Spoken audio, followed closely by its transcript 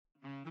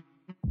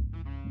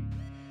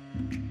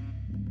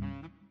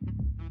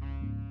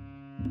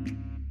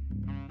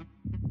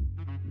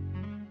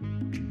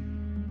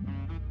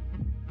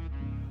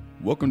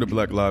Welcome to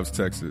Black Lives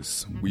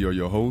Texas. We are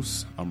your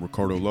hosts. I'm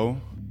Ricardo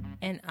Lowe.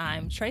 And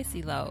I'm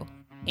Tracy Lowe.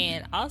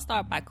 And I'll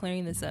start by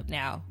clearing this up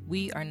now.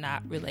 We are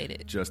not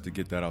related. Just to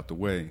get that out the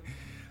way.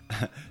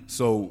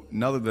 So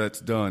now that that's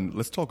done,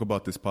 let's talk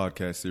about this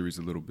podcast series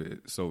a little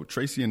bit. So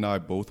Tracy and I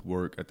both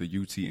work at the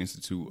UT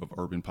Institute of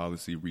Urban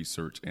Policy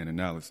Research and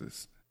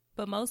Analysis.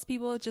 But most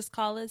people just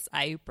call us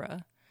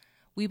IUPRA.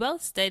 We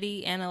both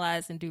study,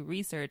 analyze, and do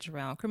research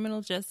around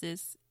criminal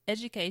justice,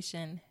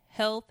 education,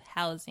 health,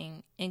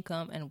 housing,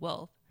 income, and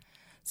wealth.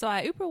 So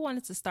IUPRA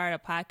wanted to start a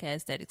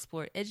podcast that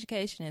explored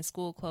education and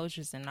school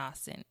closures in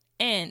Austin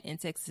and in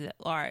Texas at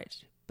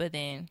large. But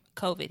then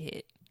COVID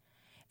hit.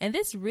 And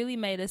this really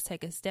made us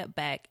take a step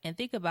back and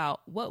think about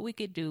what we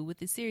could do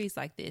with a series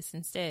like this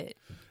instead.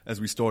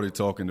 As we started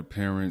talking to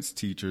parents,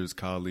 teachers,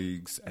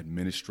 colleagues,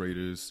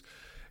 administrators,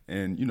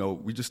 and,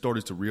 we just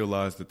started to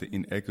realize that the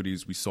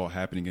inequities we saw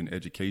happening in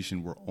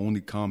education were only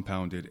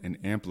compounded and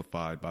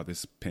amplified by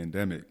this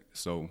pandemic.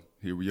 So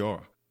here we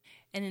are.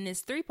 And in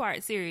this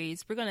 3-part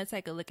series, we're going to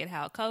take a look at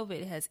how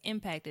COVID has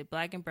impacted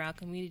Black and Brown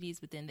communities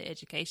within the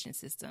education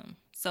system.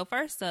 So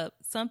first up,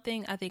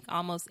 something I think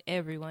almost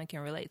everyone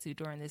can relate to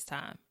during this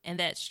time, and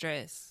that's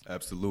stress.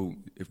 Absolutely.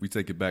 If we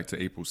take it back to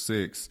April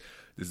 6th,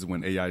 this is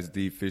when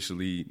AISD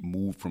officially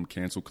moved from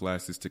canceled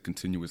classes to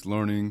continuous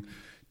learning.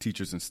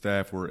 Teachers and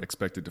staff were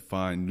expected to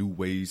find new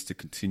ways to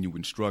continue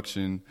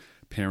instruction.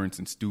 Parents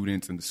and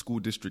students and the school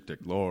district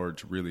at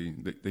large, really,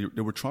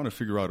 they were trying to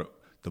figure out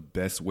the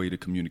best way to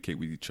communicate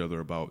with each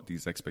other about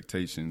these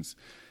expectations.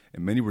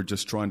 And many were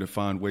just trying to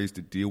find ways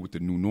to deal with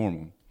the new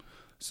normal.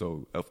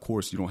 So, of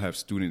course, you don't have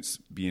students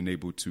being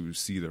able to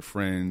see their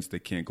friends. They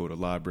can't go to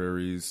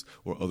libraries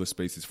or other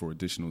spaces for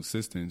additional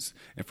assistance.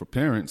 And for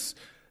parents,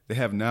 they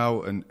have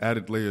now an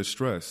added layer of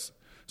stress.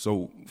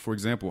 So, for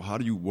example, how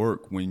do you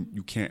work when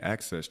you can't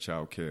access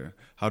childcare?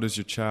 How does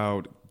your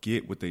child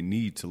get what they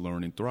need to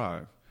learn and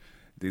thrive?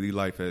 Daily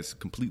life has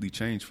completely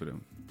changed for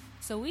them.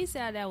 So we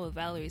sat down with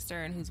Valerie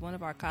Stern, who's one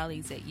of our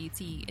colleagues at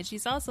UT, and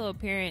she's also a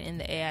parent in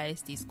the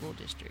AISD school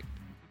district.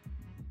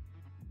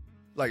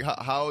 Like,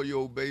 how are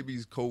your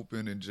babies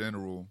coping in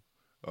general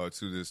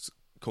to this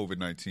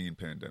COVID-19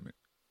 pandemic?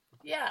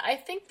 Yeah, I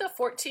think the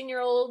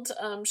 14-year-old,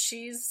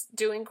 she's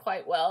doing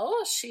quite well.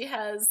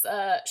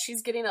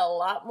 She's getting a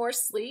lot more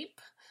sleep,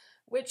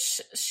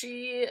 which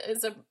she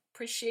is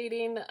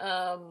appreciating.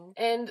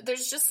 And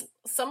there's just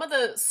some of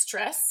the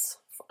stress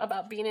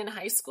about being in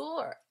high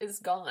school is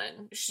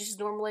gone. She's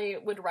normally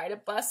would ride a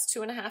bus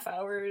 2.5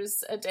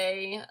 hours a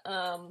day.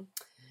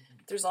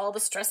 There's all the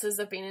stresses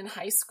of being in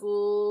high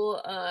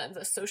school,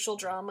 the social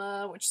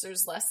drama, which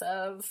there's less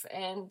of,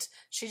 and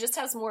she just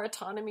has more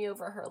autonomy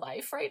over her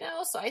life right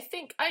now. So I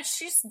think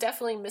she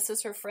definitely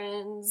misses her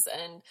friends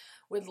and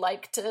would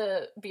like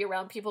to be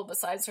around people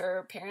besides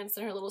her parents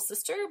and her little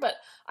sister. But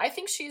I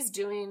think she's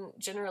doing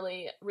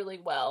generally really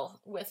well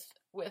with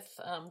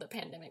the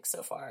pandemic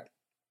so far.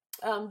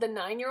 The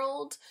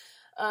 9-year-old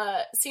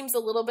seems a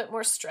little bit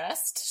more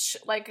stressed,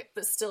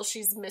 but still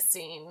she's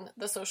missing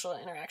the social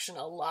interaction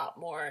a lot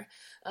more.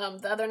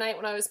 The other night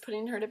when I was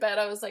putting her to bed,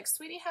 I was like,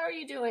 "Sweetie, how are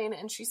you doing?"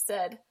 And she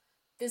said,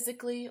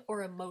 "Physically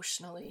or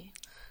emotionally?"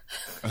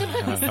 And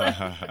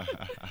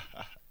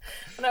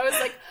I was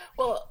like,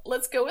 "Well,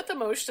 let's go with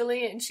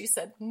emotionally." And she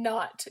said,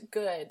 "Not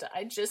good.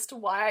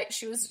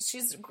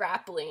 She's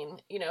grappling,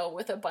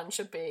 with a bunch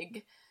of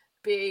big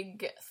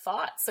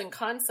thoughts and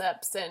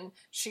concepts, and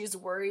she's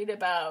worried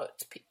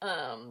about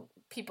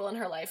people in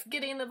her life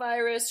getting the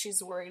virus.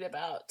 She's worried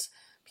about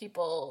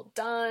people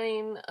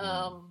dying,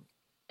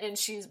 and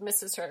she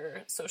misses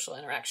her social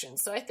interaction.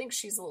 So I think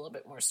she's a little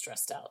bit more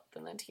stressed out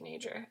than the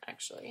teenager,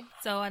 actually.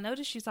 So I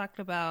noticed you talked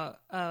about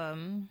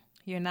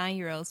your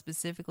 9-year-old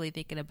specifically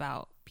thinking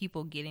about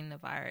people getting the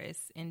virus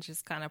and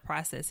just kind of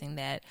processing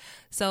that.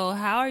 So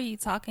how are you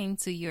talking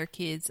to your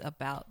kids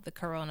about the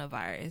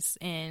coronavirus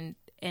and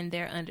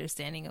their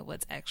understanding of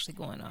what's actually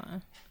going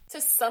on? To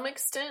some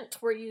extent,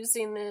 we're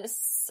using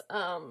this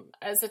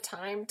as a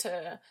time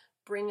to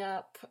bring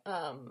up,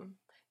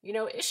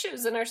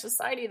 issues in our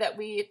society that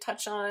we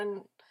touch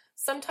on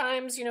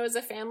sometimes, as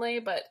a family,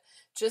 but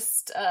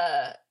just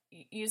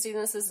using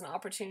this as an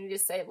opportunity to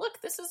say,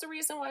 look, this is the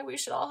reason why we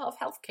should all have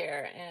health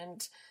care,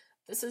 and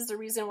this is the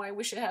reason why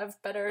we should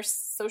have better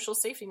social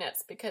safety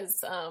nets,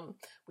 because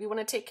we want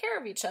to take care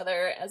of each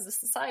other as a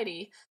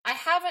society. I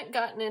haven't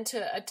gotten into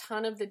a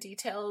ton of the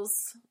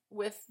details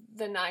with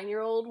the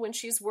 9-year-old when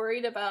she's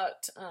worried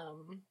about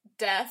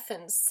death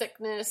and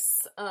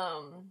sickness.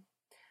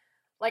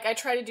 I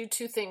try to do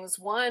 2 things.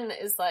 One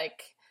is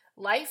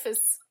life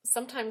is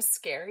sometimes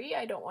scary.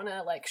 I don't want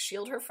to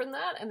shield her from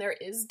that. And there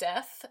is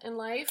death in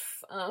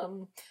life.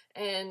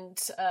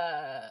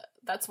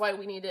 That's why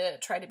we need to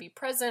try to be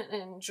present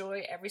and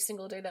enjoy every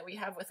single day that we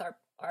have with our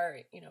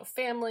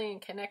family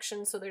and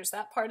connection. So there's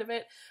that part of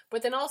it,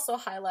 but then also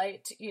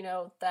highlight,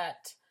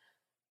 that,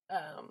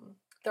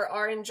 there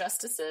are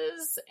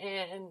injustices,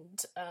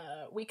 and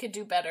we could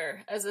do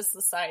better as a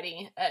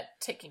society at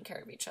taking care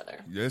of each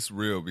other. Yeah, it's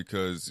real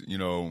because,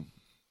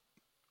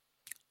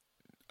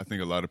 I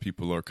think a lot of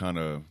people are kind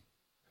of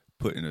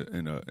put in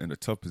a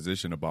tough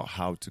position about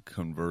how to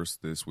converse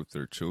this with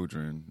their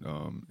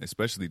children,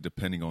 especially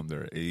depending on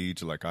their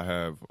age. Like I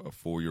have a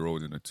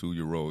 4-year-old and a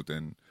 2-year-old,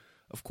 and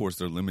of course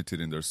they're limited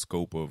in their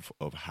scope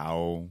of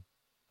how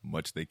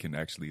much they can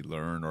actually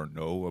learn or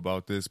know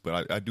about this.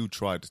 But I do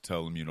try to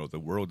tell them, the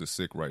world is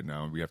sick right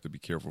now and we have to be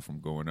careful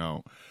from going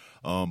out.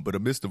 But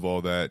amidst of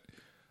all that,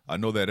 I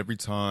know that every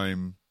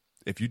time,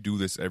 if you do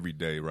this every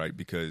day, right,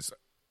 because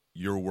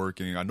you're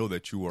working, I know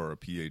that you are a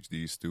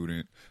PhD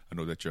student, I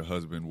know that your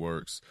husband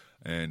works,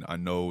 and I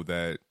know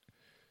that,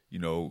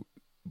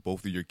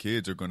 both of your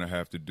kids are going to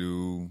have to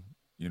do,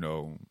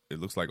 it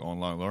looks like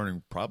online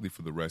learning probably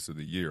for the rest of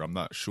the year. I'm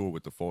not sure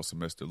what the fall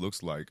semester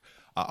looks like.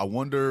 I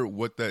wonder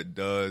what that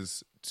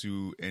does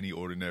to any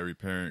ordinary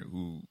parent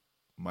who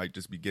might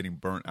just be getting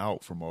burnt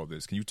out from all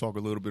this. Can you talk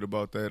a little bit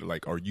about that?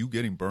 Like, are you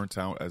getting burnt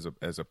out as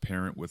a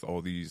parent with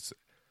all these,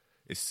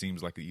 it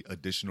seems like, the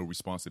additional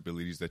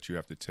responsibilities that you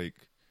have to take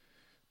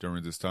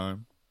during this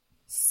time?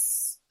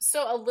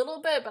 So a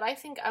little bit, but I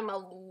think I'm a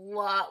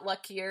lot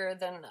luckier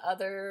than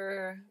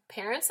other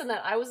parents in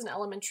that I was an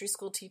elementary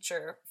school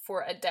teacher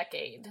for a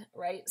decade,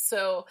 right?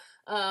 So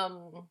I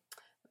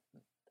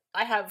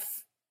have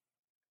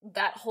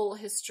that whole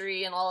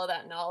history and all of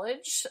that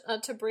knowledge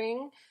to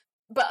bring.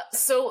 But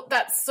so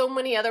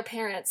many other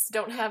parents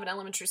don't have an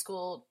elementary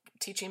school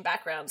teaching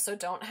background, so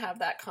don't have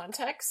that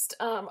context.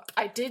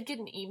 I did get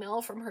an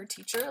email from her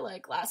teacher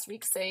like last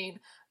week saying,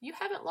 "You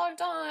haven't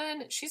logged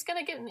on. She's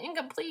gonna get an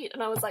incomplete."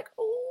 And I was like,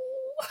 "Oh."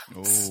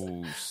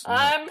 I'm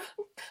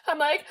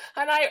like,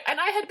 and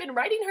I had been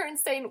writing her and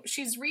saying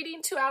she's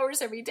reading 2 hours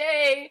every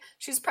day,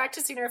 she's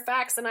practicing her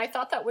facts, and I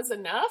thought that was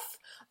enough,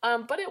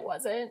 but it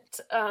wasn't.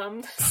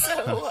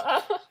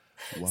 Wow.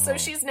 So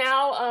she's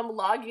now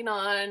logging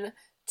on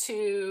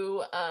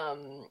to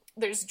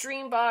there's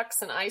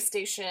Dreambox and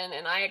iStation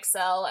and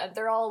iExcel, and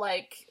they're all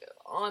like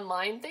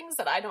online things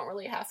that I don't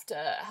really have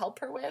to help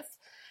her with.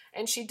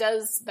 And she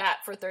does that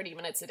for 30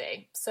 minutes a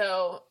day.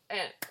 So,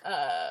 and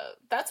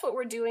that's what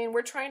we're doing.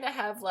 We're trying to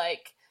have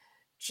like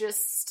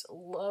just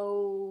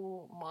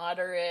low,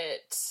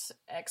 moderate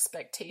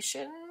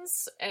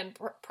expectations and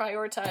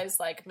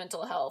prioritize like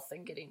mental health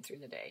and getting through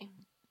the day.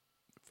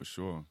 For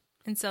sure.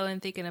 And so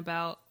in thinking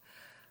about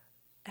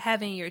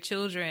having your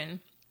children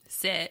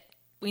set,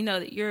 we know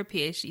that you're a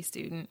PhD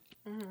student,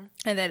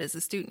 and that as a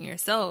student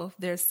yourself,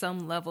 there's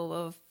some level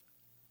of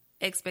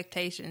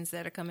expectations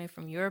that are coming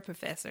from your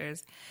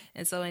professors.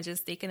 And so in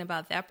just thinking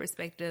about that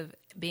perspective,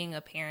 being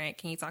a parent,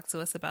 can you talk to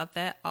us about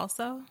that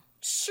also?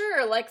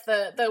 Sure. Like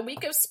the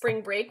week of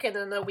spring break and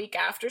then the week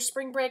after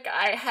spring break,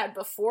 I had,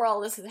 before all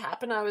this had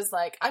happened, I was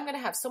like, I'm going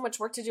to have so much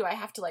work to do. I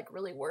have to like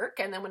really work.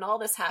 And then when all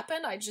this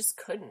happened, I just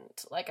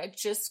couldn't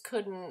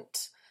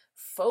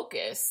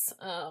focus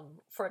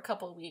for a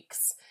couple of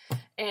weeks.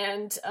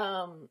 And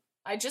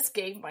I just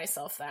gave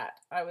myself that.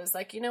 I was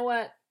like, you know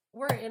what?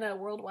 We're in a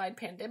worldwide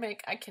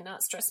pandemic. I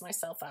cannot stress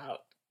myself out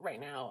right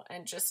now,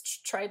 and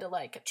just try to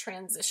like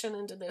transition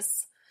into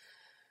this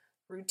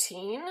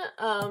routine.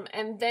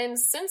 And then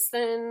since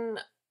then,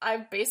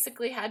 I've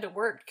basically had to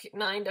work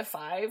 9 to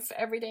 5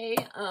 every day.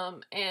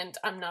 And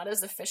I'm not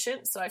as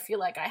efficient. So I feel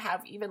like I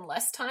have even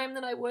less time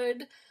than I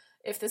would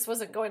if this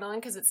wasn't going on,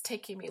 because it's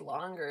taking me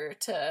longer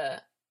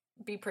to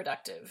be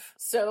productive.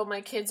 So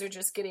my kids are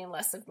just getting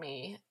less of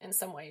me in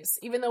some ways,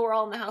 even though we're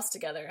all in the house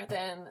together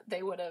than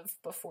they would have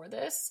before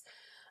this.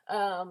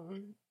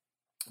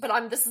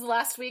 But this is the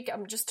last week.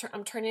 I'm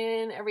turning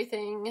in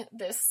everything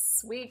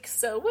this week.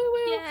 So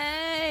woo!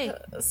 Yay!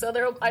 So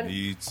there.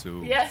 Me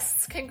too.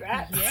 Yes,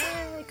 congrats!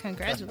 Yay!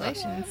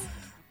 Congratulations.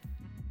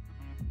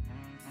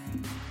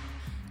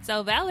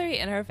 So Valerie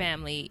and her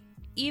family,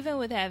 even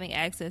with having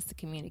access to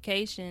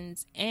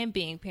communications and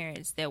being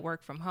parents that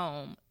work from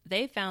home,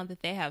 they found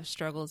that they have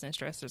struggles and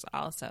stressors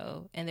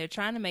also, and they're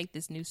trying to make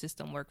this new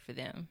system work for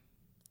them.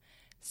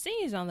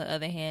 Seniors, on the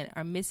other hand,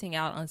 are missing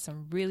out on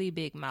some really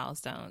big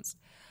milestones,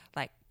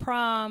 like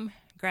prom,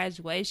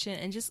 graduation,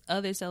 and just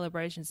other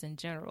celebrations in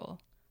general.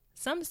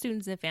 Some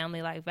students and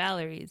family like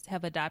Valerie's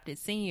have adopted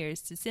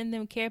seniors to send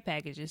them care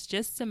packages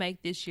just to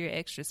make this year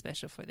extra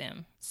special for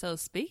them. So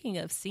speaking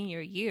of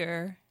senior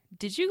year,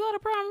 did you go to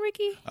prom,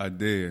 Ricky? I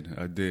did,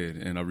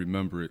 and I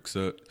remember it.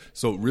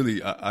 So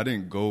really, I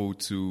didn't go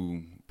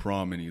to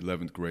prom in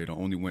 11th grade. I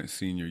only went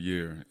senior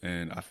year,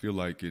 and I feel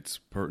like it's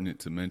pertinent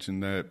to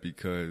mention that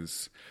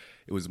because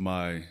it was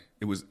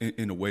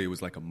in a way, it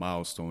was like a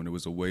milestone. It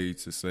was a way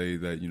to say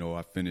that,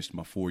 I finished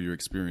my 4-year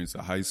experience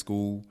at high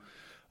school,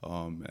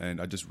 and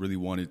I just really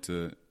wanted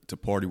to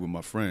party with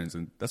my friends,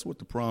 and that's what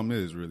the prom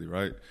is really,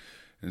 right?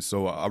 And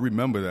so I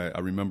remember that.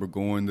 I remember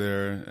going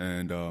there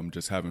and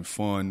just having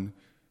fun,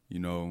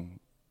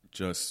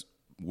 just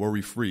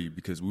worry-free,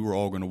 because we were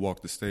all going to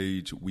walk the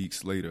stage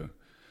weeks later.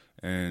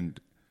 And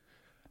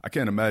I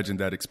can't imagine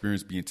that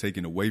experience being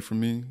taken away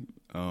from me,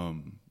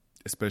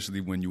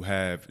 especially when you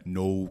have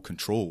no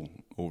control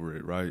over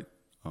it, right?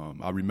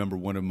 I remember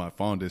one of my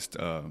fondest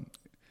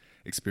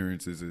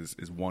experiences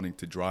is wanting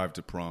to drive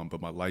to prom,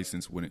 but my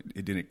license,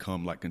 it didn't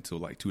come until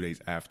 2 days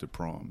after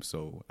prom.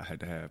 So I had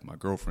to have my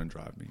girlfriend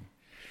drive me.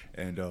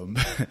 and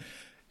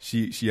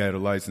she had a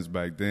license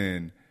back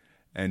then,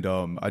 and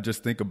I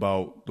just think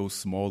about those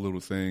small little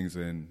things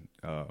and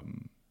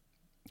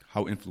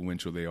how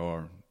influential they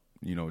are,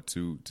 you know,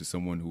 to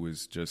someone who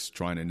is just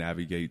trying to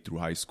navigate through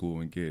high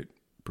school and get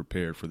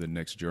prepared for the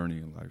next journey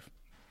in life.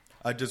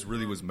 I just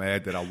really was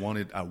mad that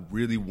I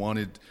really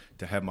wanted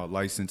to have my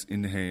license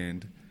in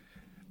hand,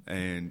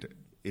 and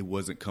it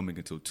wasn't coming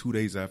until 2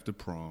 days after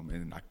prom,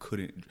 and I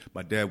couldn't.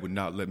 My dad would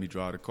not let me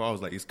drive the car. I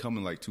was like, it's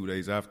coming like 2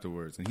 days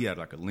afterwards, and he had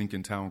like a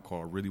Lincoln Town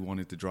car. Really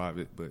wanted to drive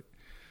it, but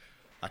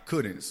I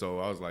couldn't. So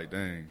I was like,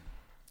 dang.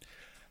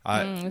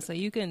 So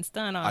you couldn't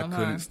stun on him, I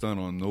couldn't stun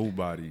on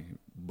nobody,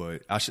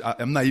 but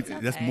I'm not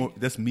even. Okay.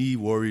 That's me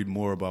worried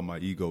more about my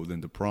ego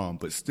than the prom,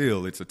 but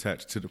still, it's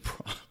attached to the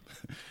prom.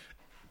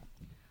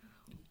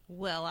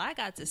 Well, I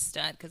got to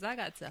stunt because I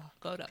got to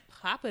go to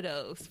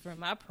Papados for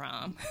my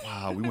prom.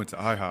 Wow, we went to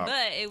IHOP.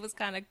 But it was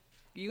kind of,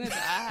 you went to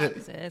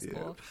IHOP, so that's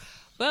cool.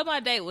 But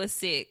my date was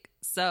sick,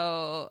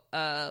 so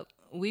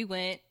we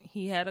went.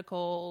 He had a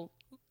cold,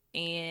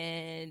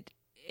 and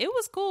it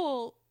was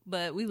cool,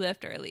 but we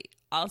left early.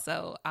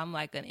 Also, I'm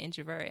like an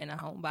introvert and a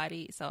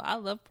homebody, so I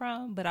love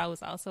prom, but I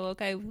was also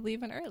okay with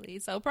leaving early.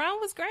 So prom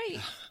was great.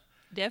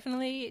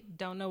 Definitely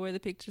don't know where the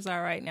pictures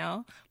are right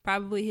now.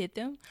 Probably hit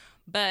them.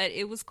 But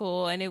it was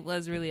cool, and it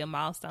was really a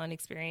milestone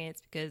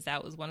experience because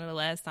that was one of the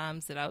last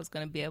times that I was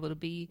going to be able to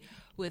be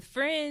with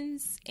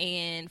friends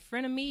and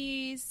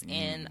frenemies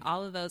and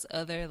all of those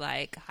other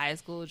like high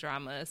school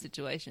drama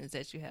situations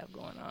that you have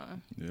going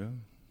on.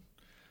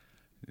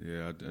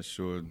 Yeah, I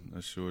sure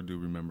do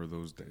remember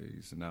those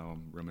days. And now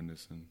I'm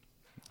reminiscing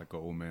like an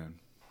old man.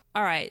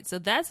 All right, so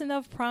that's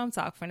enough prom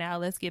talk for now.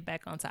 Let's get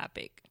back on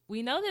topic.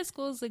 We know that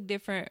schools look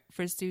different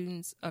for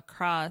students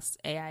across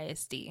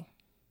AISD.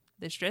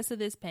 The stress of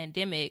this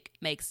pandemic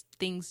makes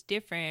things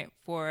different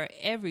for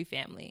every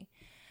family.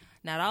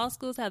 Not all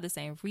schools have the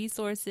same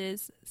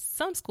resources.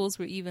 Some schools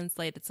were even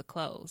slated to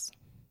close.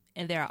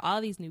 And there are all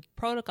these new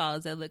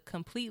protocols that look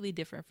completely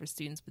different for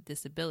students with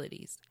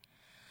disabilities.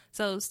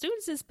 So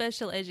students in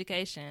special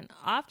education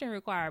often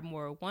require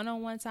more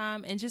one-on-one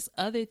time and just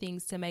other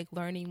things to make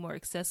learning more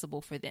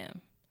accessible for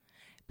them.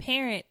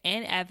 Parent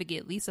and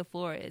advocate Lisa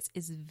Flores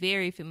is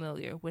very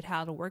familiar with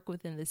how to work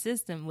within the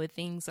system when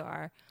things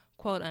are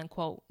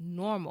quote-unquote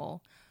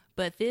normal,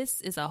 but this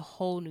is a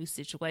whole new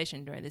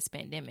situation during this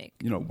pandemic.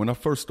 You know, when I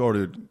first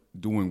started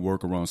doing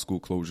work around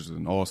school closures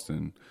in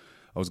Austin,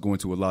 I was going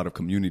to a lot of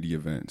community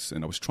events,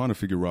 and I was trying to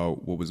figure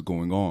out what was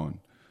going on.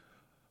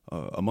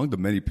 Among the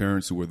many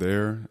parents who were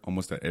there,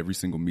 almost at every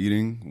single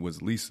meeting,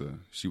 was Lisa.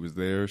 She was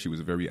there. She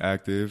was very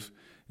active,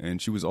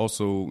 and she was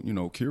also, you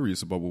know,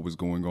 curious about what was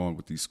going on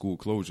with these school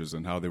closures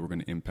and how they were going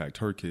to impact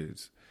her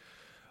kids.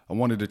 I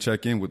wanted to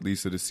check in with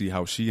Lisa to see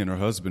how she and her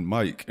husband,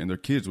 Mike, and their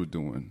kids were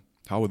doing.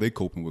 How are they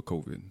coping with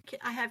COVID?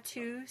 I have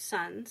two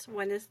sons.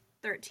 One is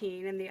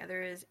 13 and the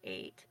other is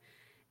 8.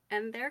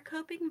 And they're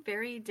coping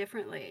very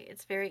differently.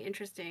 It's very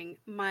interesting.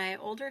 My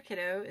older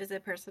kiddo is a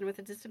person with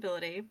a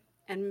disability.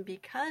 And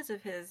because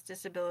of his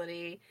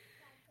disability,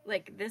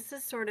 like, this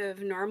is sort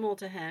of normal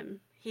to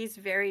him. He's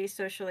very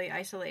socially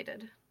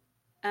isolated.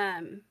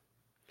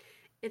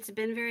 It's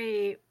been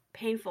very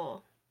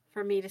painful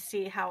for me to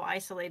see how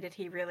isolated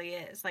he really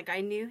is. Like,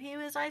 I knew he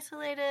was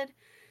isolated,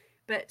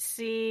 but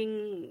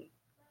seeing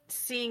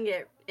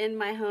it in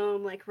my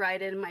home, like right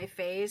in my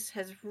face,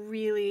 has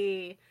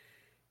really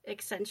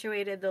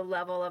accentuated the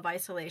level of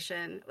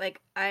isolation. Like,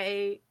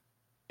 let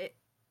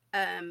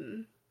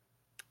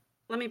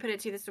me put it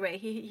to you this way.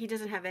 He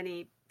doesn't have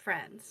any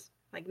friends.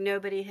 Like,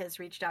 nobody has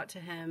reached out to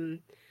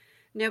him.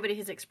 Nobody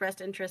has expressed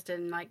interest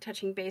in, like,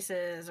 touching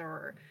bases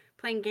or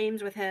playing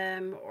games with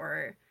him,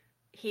 or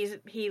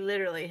he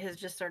literally has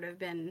just sort of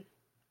been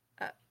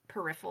a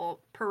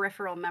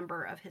peripheral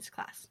member of his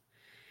class.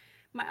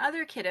 My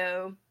other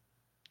kiddo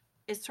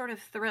is sort of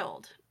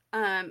thrilled,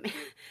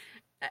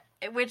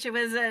 which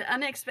was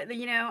unexpected.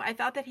 You know, I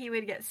thought that he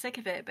would get sick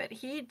of it, but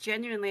he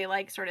genuinely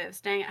likes sort of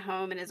staying at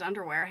home in his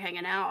underwear,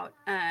 hanging out.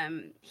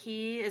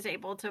 He is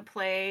able to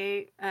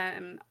play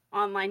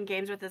online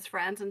games with his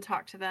friends and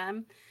talk to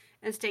them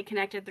and stay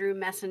connected through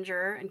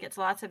Messenger and gets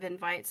lots of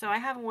invites. So I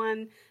have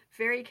one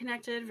very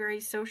connected, very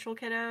social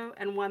kiddo,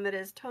 and one that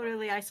is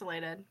totally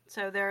isolated.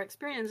 So their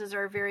experiences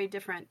are very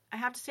different. I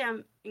have to say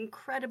I'm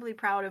incredibly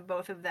proud of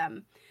both of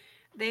them.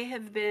 They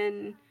have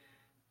been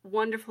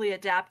wonderfully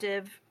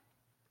adaptive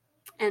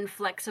and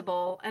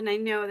flexible, and I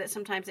know that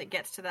sometimes it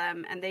gets to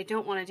them and they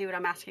don't want to do what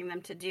I'm asking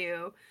them to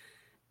do,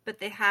 but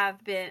they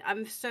have been.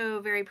 I'm so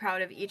very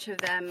proud of each of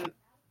them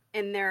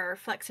in their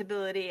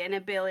flexibility and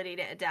ability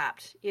to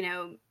adapt. You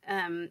know,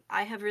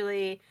 I have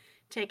really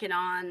taken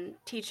on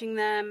teaching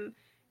them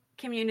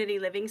community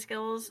living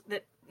skills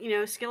that, you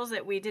know, skills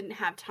that we didn't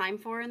have time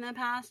for in the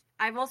past.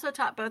 I've also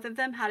taught both of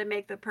them how to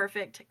make the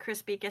perfect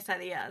crispy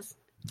quesadillas.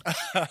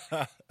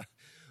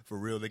 For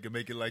real, they can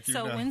make it like you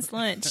So now. when's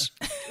lunch?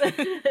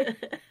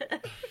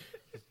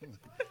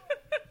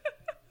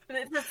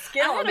 It's a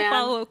skill, I had man. a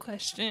follow-up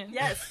question.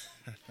 Yes.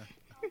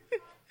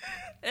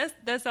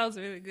 That sounds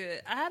really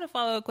good. I had a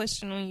follow-up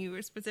question when you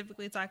were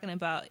specifically talking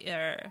about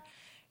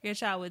your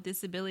child with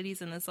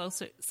disabilities and the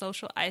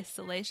social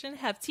isolation,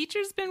 have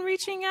teachers been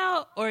reaching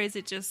out, or is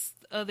it just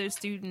other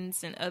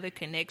students and other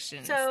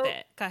connections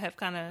that have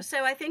kind of...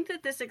 So I think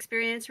that this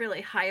experience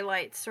really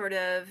highlights sort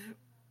of...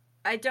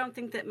 I don't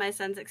think that my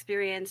son's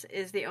experience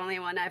is the only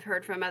one I've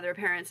heard from other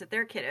parents that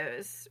their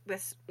kiddos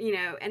with, you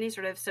know, any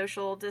sort of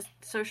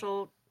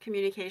social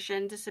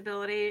communication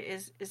disability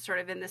is sort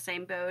of in the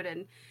same boat.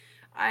 And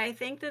I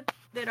think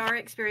that our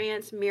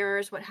experience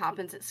mirrors what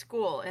happens at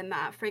school, in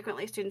that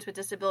frequently students with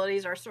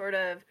disabilities are sort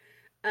of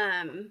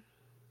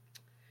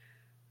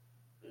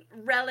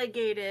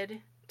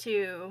relegated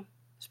to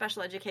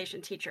special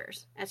education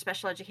teachers and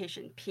special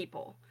education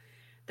people.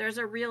 There's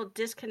a real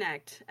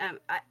disconnect.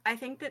 I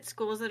think that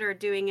schools that are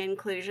doing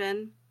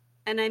inclusion,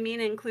 and I mean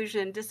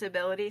inclusion,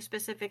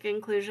 disability-specific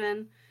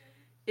inclusion,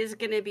 is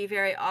going to be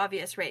very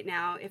obvious right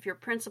now if your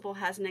principal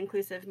has an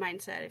inclusive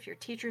mindset, if your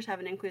teachers have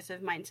an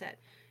inclusive mindset,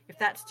 if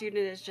that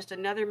student is just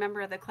another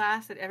member of the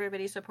class that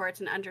everybody supports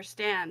and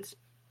understands,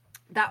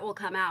 that will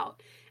come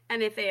out.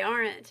 And if they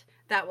aren't,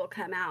 that will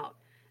come out.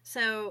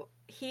 So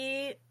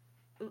he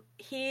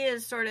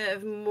is sort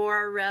of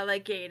more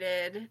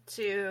relegated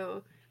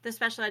to the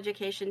special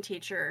education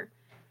teacher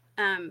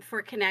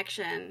for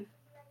connection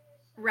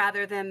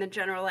rather than the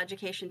general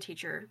education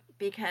teacher,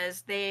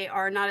 because they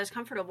are not as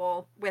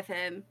comfortable with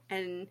him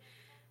and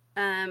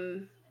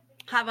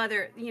have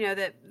other, you know,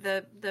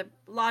 the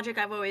logic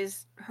I've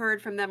always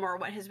heard from them, or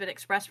what has been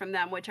expressed from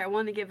them, which I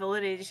want to give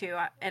validity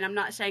to, and I'm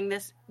not saying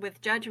this with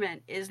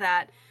judgment, is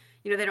that,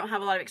 you know, they don't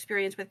have a lot of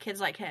experience with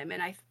kids like him,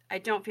 and I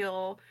don't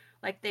feel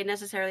like they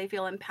necessarily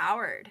feel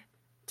empowered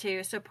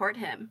to support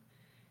him.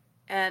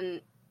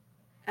 And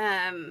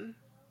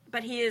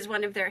but he is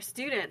one of their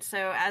students.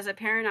 So as a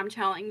parent, I'm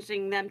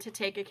challenging them to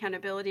take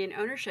accountability and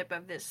ownership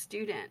of this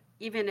student,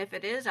 even if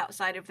it is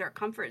outside of their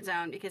comfort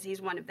zone, because he's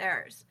one of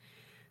theirs.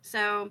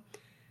 So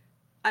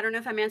I don't know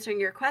if I'm answering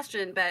your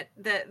question, but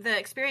the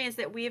experience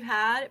that we've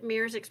had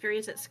mirrors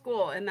experience at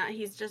school, in that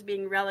he's just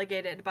being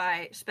relegated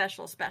by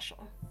special.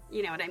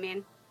 You know what I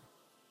mean?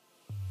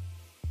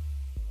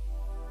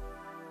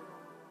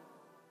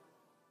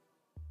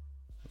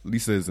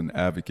 Lisa is an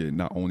advocate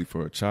not only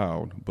for her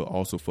child, but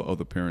also for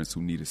other parents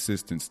who need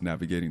assistance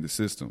navigating the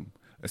system,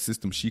 a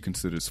system she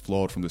considers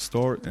flawed from the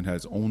start and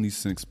has only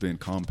since been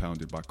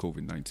compounded by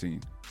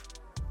COVID-19.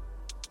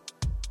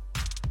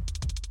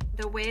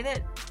 The way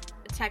that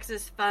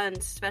Texas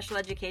funds special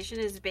education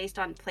is based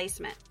on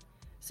placement.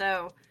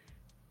 So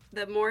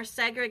the more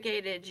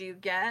segregated you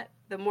get,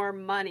 the more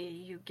money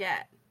you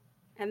get.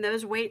 And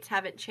those weights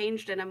haven't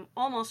changed in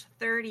almost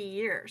 30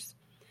 years.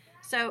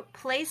 So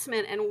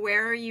placement and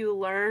where you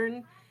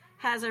learn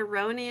has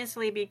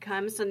erroneously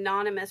become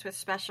synonymous with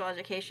special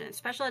education.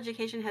 Special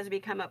education has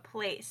become a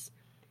place,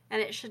 and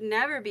it should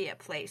never be a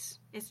place.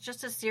 It's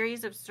just a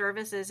series of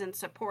services and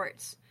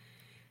supports.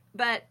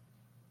 But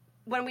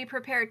when we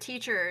prepare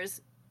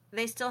teachers,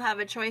 they still have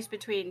a choice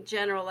between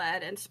general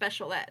ed and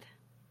special ed,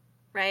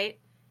 right?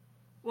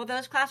 Well,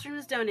 those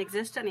classrooms don't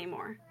exist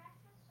anymore.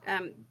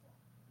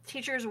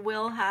 Teachers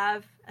will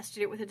have a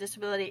student with a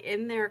disability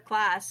in their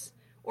class,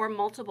 or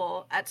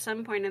multiple, at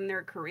some point in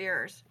their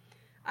careers.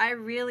 I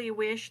really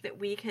wish that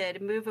we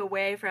could move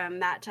away from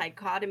that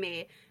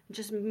dichotomy and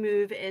just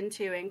move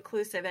into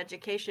inclusive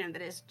education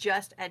that is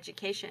just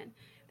education,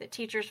 that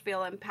teachers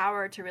feel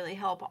empowered to really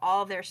help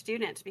all of their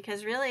students.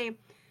 Because really,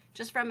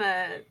 just from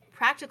a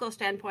practical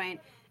standpoint,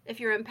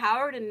 if you're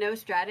empowered and know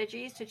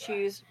strategies to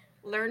choose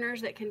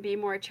learners that can be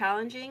more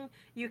challenging,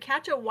 you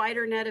catch a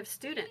wider net of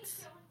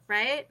students,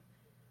 right?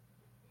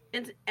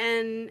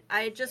 And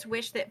I just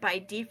wish that by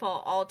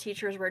default all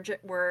teachers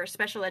were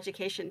special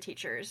education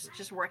teachers,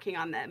 just working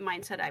on the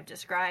mindset I've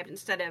described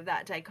instead of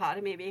that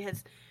dichotomy,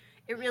 because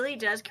it really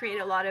does create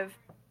a lot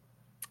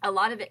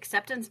of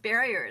acceptance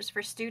barriers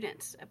for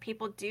students.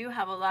 People do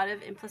have a lot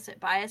of implicit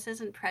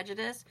biases and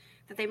prejudice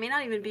that they may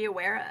not even be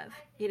aware of,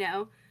 you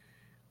know.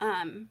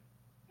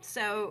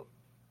 So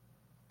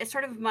it's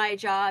sort of my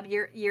job.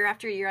 Year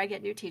after year, I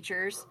get new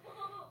teachers.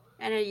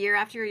 And a year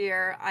after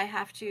year, I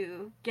have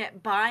to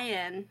get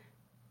buy-in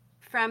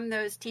from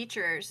those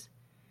teachers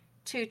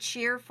to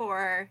cheer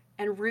for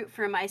and root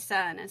for my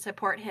son and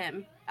support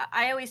him.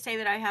 I always say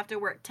that I have to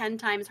work 10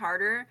 times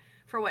harder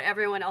for what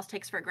everyone else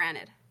takes for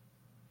granted.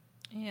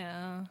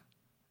 Yeah.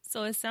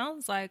 So it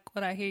sounds like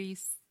what I hear you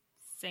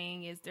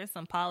saying is there's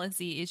some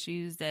policy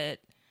issues that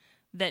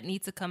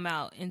need to come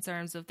out in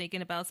terms of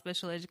thinking about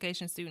special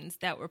education students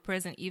that were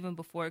present even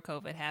before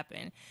COVID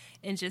happened,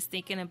 and just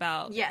thinking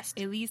about yes,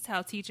 at least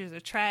how teachers are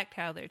tracked,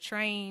 how they're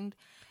trained,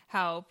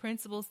 how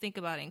principals think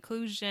about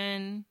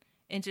inclusion,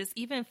 and just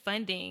even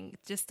funding,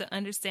 just to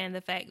understand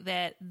the fact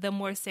that the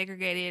more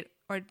segregated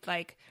or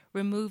like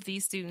removed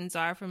these students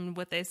are from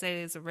what they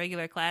say is a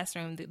regular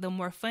classroom, the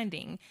more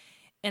funding.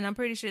 And I'm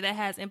pretty sure that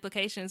has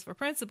implications for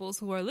principals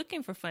who are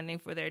looking for funding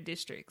for their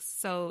districts.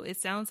 So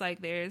it sounds like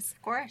there's...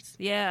 Of course.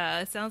 Yeah,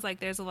 it sounds like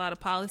there's a lot of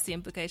policy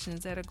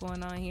implications that are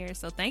going on here.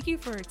 So thank you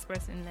for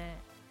expressing that.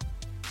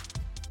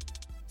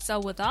 So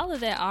with all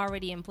of that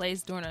already in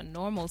place during a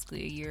normal school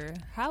year,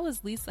 how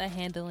is Lisa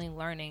handling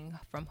learning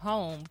from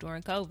home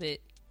during COVID?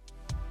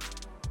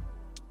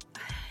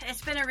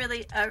 It's been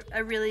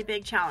a really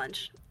big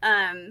challenge.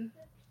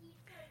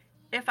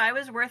 If I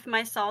was worth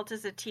my salt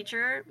as a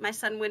teacher, my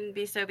son wouldn't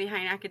be so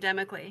behind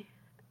academically.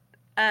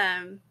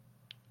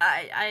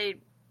 I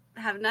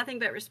have nothing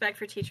but respect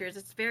for teachers.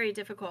 It's very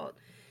difficult.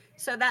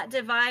 So that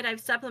divide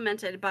I've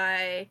supplemented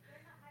by,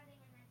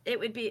 it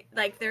would be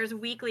like there's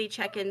weekly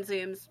check-in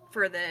Zooms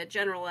for the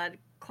general ed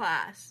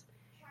class.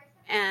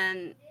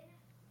 And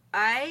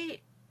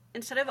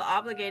instead of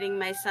obligating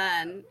my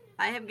son,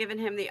 I have given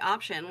him the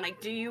option,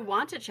 like, do you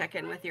want to check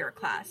in with your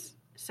class?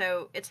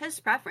 So it's his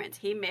preference.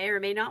 He may or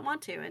may not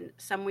want to. And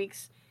some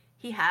weeks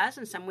he has,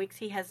 and some weeks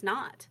he has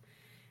not.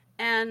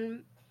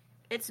 And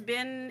it's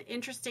been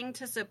interesting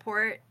to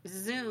support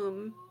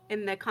Zoom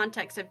in the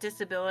context of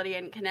disability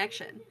and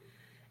connection.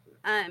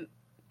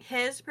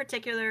 His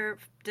particular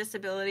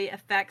disability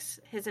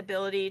affects his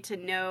ability to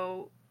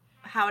know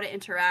how to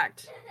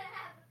interact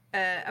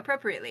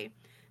appropriately.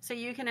 So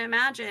you can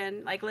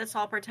imagine, like, let's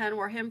all pretend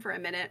we're him for a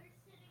minute.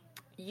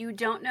 You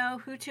don't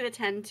know who to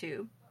attend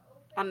to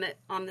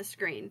on the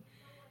screen.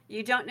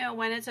 You don't know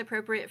when it's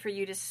appropriate for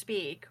you to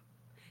speak.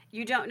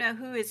 You don't know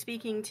who is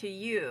speaking to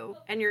you,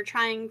 and you're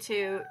trying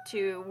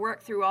to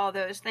work through all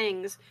those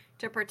things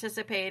to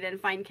participate and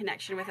find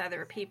connection with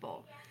other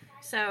people.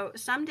 So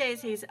some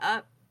days he's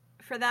up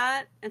for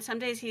that, and some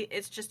days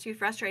it's just too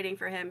frustrating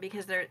for him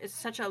because it's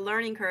such a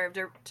learning curve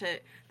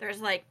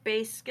there's like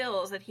base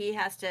skills that he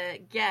has to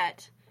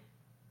get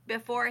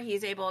before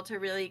he's able to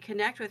really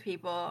connect with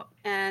people.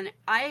 And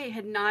I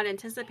had not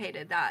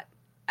anticipated that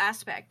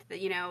aspect,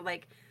 that, you know,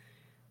 like,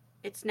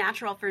 it's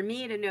natural for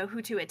me to know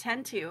who to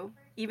attend to,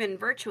 even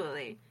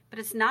virtually, but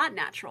it's not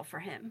natural for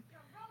him.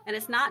 And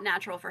it's not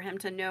natural for him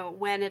to know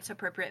when it's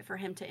appropriate for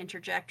him to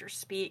interject or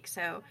speak.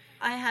 So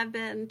I have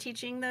been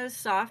teaching those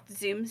soft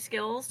Zoom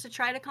skills to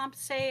try to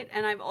compensate.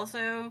 And I've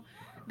also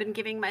been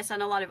giving my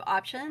son a lot of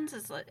options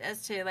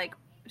as to, like,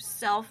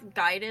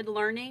 self-guided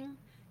learning,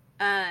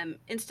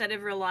 instead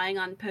of relying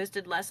on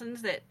posted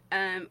lessons that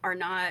are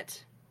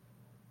not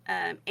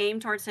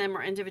aimed towards him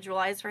or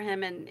individualized for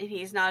him, and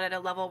he's not at a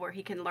level where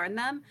he can learn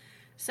them.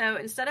 So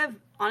instead of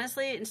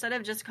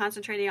just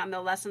concentrating on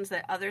the lessons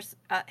that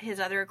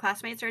his other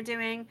classmates are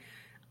doing,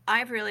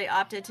 I've really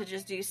opted to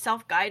just do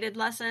self-guided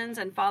lessons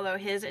and follow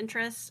his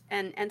interests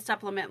and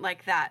supplement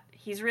like that.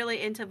 He's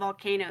really into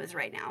volcanoes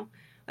right now,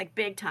 like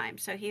big time.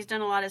 So he's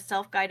done a lot of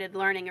self-guided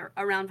learning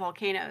around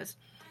volcanoes.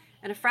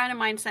 And a friend of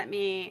mine sent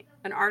me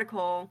an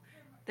article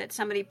that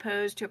somebody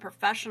posed to a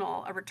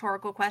professional, a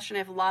rhetorical question,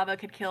 if lava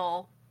could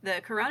kill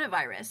the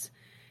coronavirus.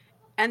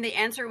 And the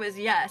answer was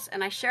yes.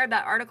 And I shared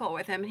that article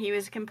with him, and he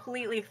was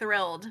completely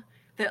thrilled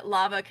that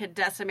lava could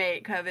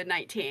decimate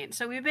COVID-19.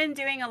 So we've been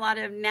doing a lot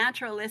of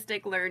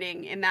naturalistic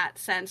learning in that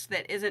sense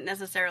that isn't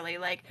necessarily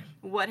like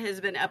what has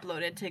been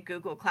uploaded to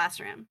Google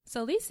Classroom.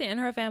 So Lisa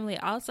and her family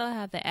also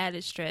have the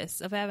added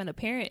stress of having a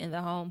parent in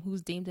the home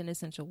who's deemed an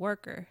essential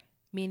worker,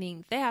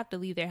 meaning they have to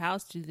leave their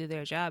house to do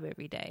their job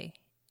every day.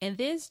 And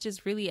this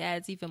just really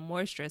adds even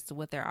more stress to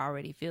what they're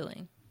already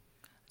feeling.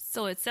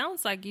 So it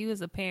sounds like you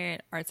as a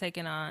parent are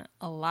taking on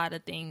a lot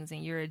of things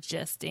and you're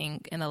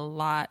adjusting in a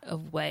lot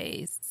of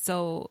ways.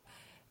 So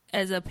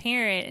as a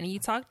parent, and you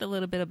talked a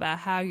little bit about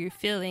how you're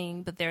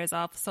feeling, but there's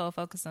also a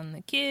focus on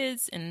the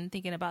kids and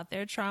thinking about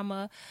their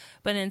trauma.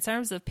 But in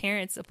terms of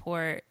parent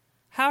support,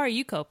 how are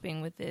you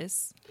coping with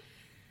this?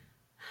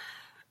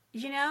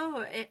 You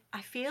know,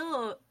 I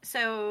feel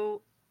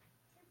so.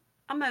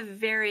 I'm a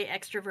very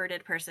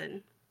extroverted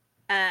person.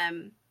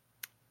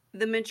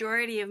 The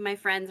majority of my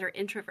friends are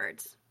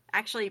introverts.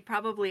 Actually,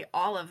 probably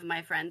all of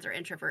my friends are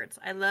introverts.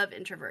 I love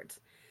introverts.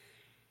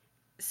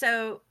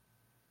 So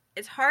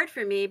it's hard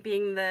for me,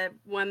 being the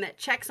one that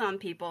checks on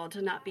people,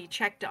 to not be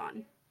checked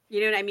on.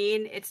 You know what I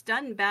mean? It's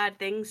done bad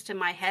things to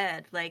my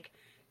head. Like,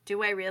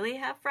 do I really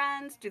have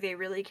friends? Do they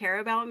really care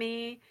about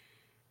me?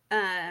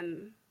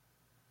 And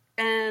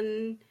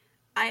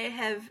I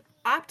have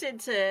opted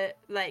to,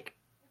 like,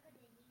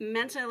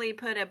 mentally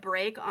put a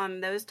break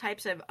on those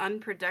types of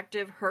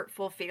unproductive,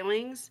 hurtful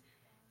feelings,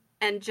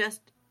 and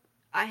just,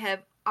 I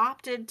have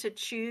opted to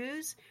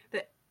choose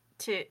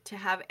to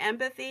have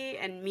empathy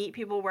and meet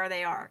people where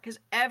they are, because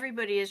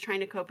everybody is trying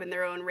to cope in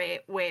their own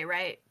way,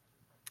 right?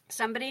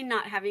 Somebody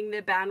not having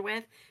the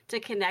bandwidth to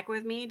connect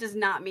with me does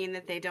not mean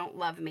that they don't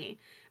love me,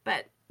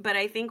 but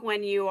I think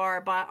when you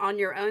are on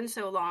your own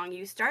so long,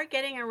 you start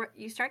getting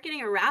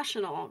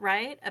irrational,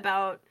 right,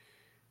 about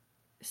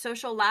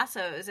social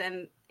lassos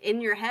and in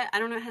your head. I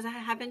don't know, has that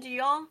happened to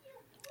y'all?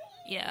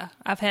 Yeah,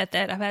 I've had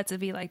that. I've had to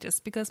be like,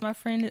 just because my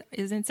friend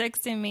isn't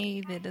texting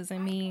me, that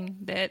doesn't mean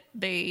that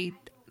they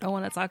don't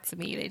want to talk to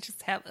me. They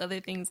just have other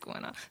things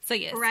going on. So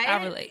yes, right?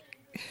 I relate.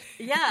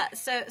 Yeah,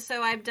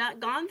 so I've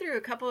gone through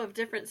a couple of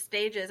different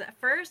stages. At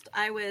first,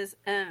 I was,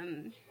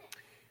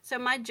 so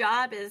my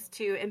job is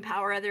to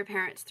empower other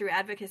parents through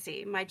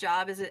advocacy. My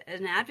job is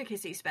an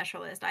advocacy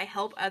specialist. I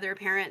help other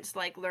parents,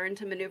 like, learn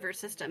to maneuver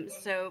systems.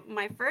 So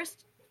my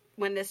first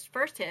when this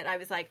first hit, I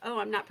was like, oh,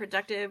 I'm not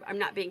productive, I'm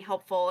not being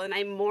helpful, and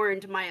I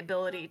mourned my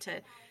ability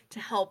to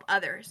help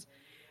others.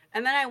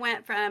 And then I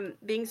went from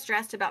being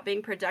stressed about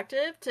being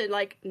productive to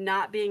like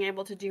not being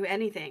able to do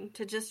anything,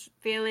 to just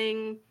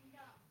feeling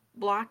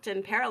blocked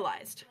and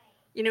paralyzed.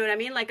 You know what I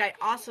mean? Like I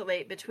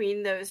oscillate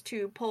between those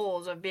two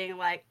poles of being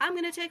like, I'm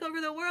going to take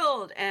over the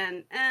world,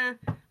 and I'm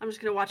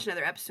just going to watch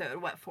another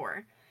episode. What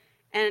for?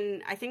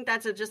 And I think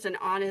that's just an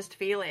honest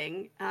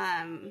feeling.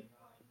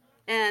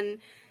 And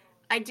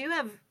I do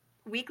have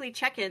weekly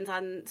check-ins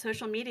on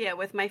social media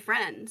with my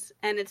friends.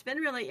 And it's been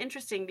really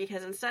interesting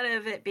because instead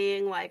of it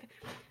being like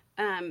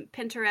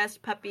Pinterest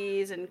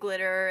puppies and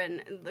glitter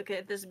and look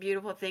at this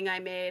beautiful thing I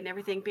made and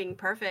everything being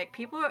perfect,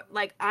 people are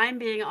like, I'm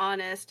being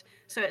honest.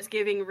 So it's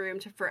giving room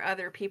for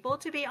other people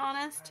to be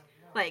honest.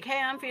 Like, hey,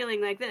 I'm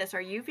feeling like this.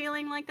 Are you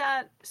feeling like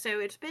that? So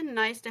it's been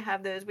nice to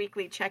have those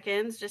weekly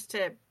check-ins just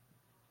to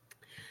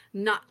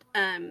not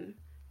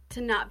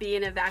be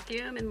in a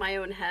vacuum in my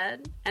own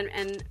head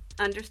and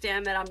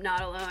understand that I'm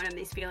not alone and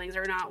these feelings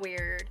are not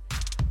weird.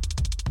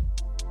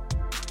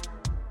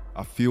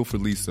 I feel for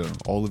Lisa.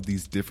 All of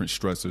these different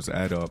stressors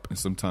add up, and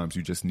sometimes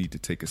you just need to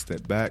take a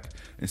step back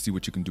and see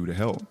what you can do to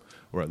help,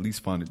 or at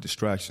least find a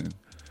distraction.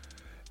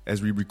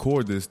 As we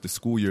record this, the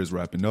school year is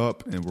wrapping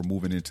up and we're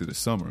moving into the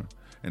summer.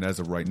 And as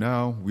of right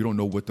now, we don't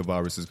know what the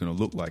virus is going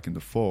to look like in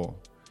the fall.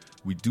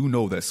 We do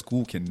know that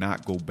school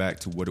cannot go back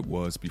to what it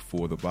was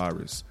before the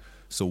virus.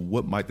 So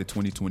what might the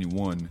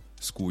 2021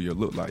 school year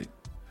look like?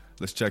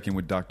 Let's check in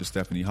with Dr.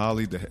 Stephanie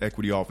Holly, the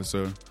Equity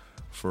Officer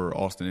for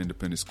Austin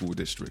Independent School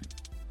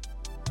District.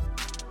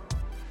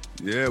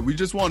 Yeah, we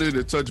just wanted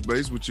to touch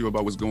base with you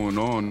about what's going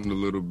on a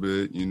little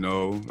bit. I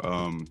know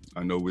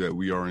that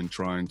we are in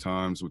trying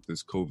times with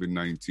this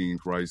COVID-19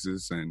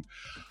 crisis, and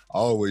I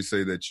always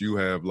say that you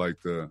have like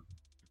the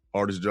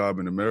hardest job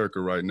in America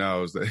right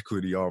now as the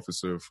Equity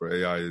Officer for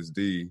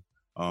AISD.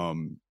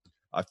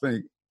 I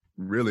think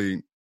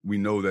really we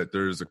know that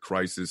there's a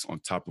crisis on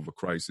top of a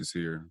crisis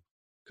here,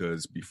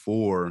 because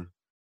before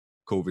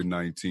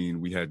COVID-19,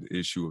 we had the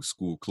issue of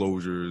school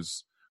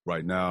closures.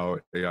 Right now,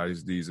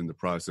 AISD is in the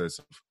process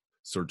of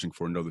searching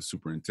for another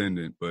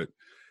superintendent. But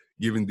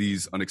given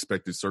these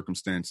unexpected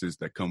circumstances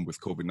that come with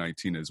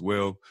COVID-19 as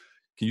well,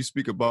 can you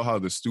speak about how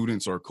the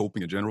students are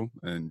coping in general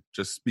and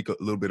just speak a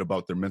little bit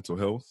about their mental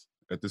health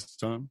at this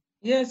time?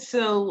 Yeah,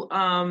 so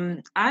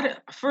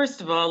first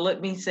of all,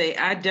 let me say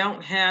I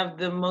don't have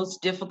the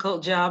most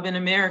difficult job in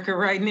America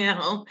right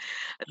now.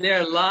 There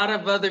are a lot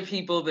of other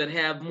people that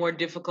have more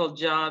difficult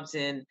jobs,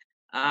 and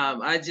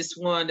I just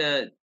want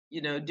to,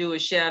 do a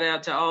shout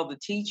out to all the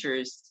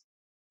teachers,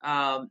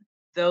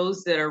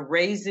 those that are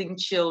raising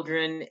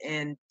children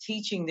and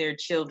teaching their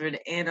children,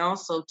 and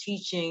also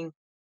teaching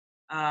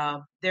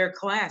their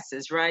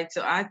classes, right?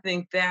 So I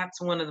think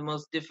that's one of the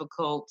most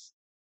difficult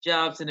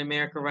jobs in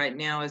America right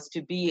now, is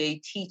to be a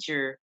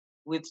teacher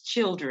with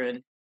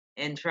children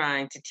and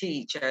trying to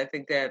teach. I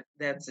think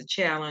that's a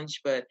challenge,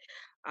 but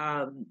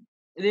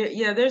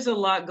there's a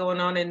lot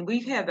going on, and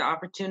we've had the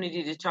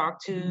opportunity to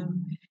talk to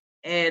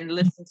and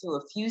listen to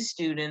a few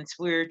students.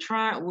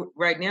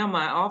 Right now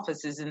my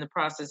office is in the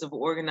process of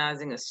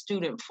organizing a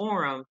student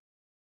forum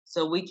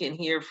so we can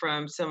hear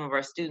from some of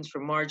our students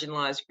from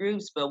marginalized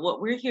groups. But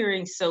what we're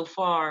hearing so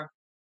far,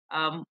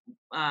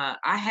 I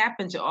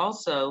happen to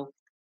also,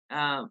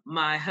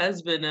 my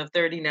husband of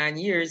 39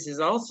 years is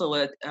also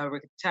a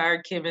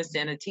retired chemist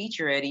and a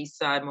teacher at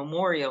Eastside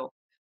Memorial.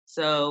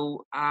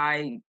 So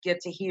I get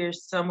to hear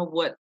some of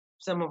what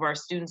some of our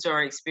students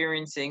are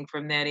experiencing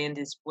from that end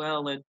as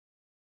well.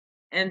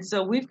 And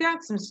so we've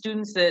got some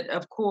students that,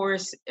 of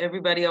course,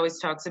 everybody always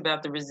talks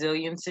about the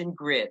resilience and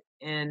grit.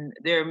 And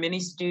there are many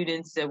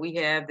students that we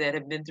have that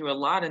have been through a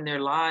lot in their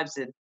lives,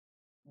 and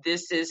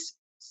this is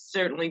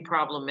certainly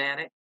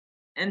problematic.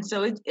 And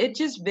so it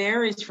just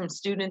varies from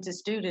student to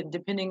student,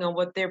 depending on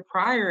what their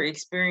prior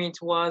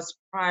experience was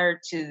prior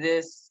to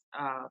this,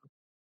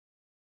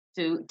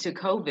 to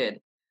COVID.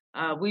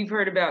 We've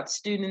heard about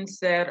students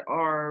that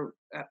are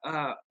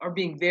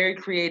being very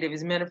creative.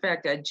 As a matter of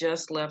fact, I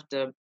just left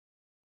a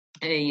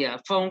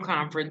phone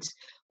conference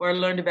where I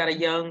learned about a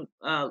young,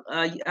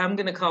 I'm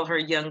going to call her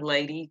a young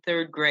lady,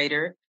 third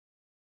grader,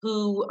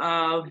 who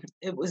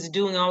was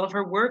doing all of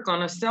her work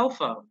on a cell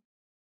phone,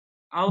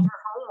 all of her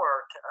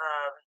homework.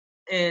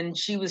 And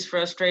she was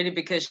frustrated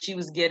because she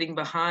was getting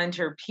behind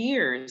her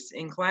peers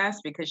in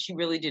class because she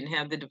really didn't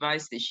have the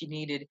device that she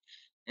needed.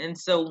 And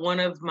so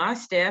one of my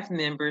staff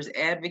members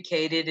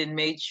advocated and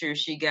made sure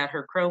she got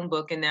her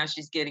Chromebook, and now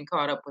she's getting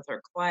caught up with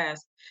her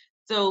class.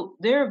 So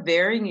there are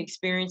varying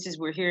experiences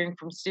we're hearing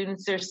from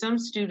students. There's some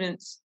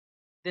students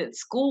that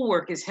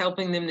schoolwork is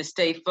helping them to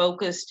stay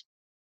focused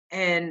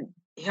and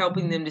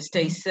helping them to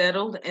stay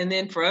settled. And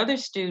then for other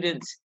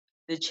students,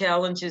 the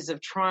challenges of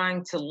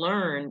trying to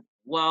learn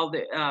while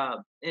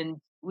and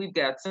we've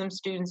got some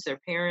students, their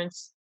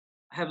parents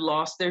have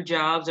lost their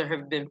jobs or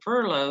have been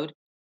furloughed,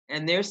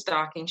 and they're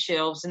stocking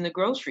shelves in the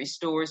grocery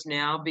stores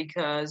now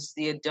because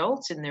the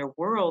adults in their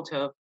world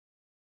have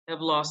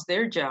lost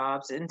their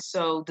jobs. And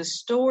so the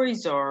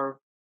stories are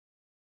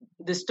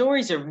the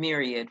stories are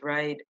myriad,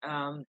 right?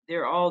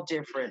 They're all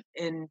different.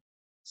 And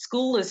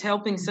school is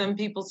helping some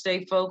people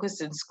stay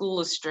focused, and school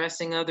is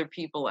stressing other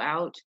people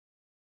out.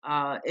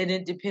 And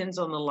it depends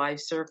on the life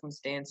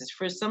circumstances.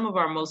 For some of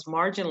our most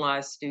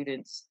marginalized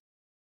students,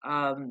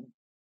 um,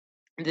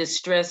 the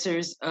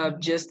stressors of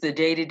just the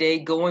day-to-day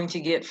going to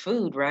get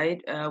food,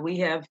 right? We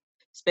have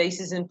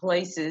spaces and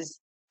places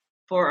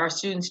for our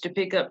students to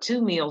pick up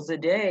 2 meals a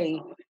day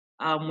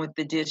with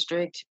the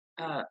district.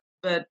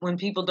 But when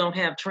people don't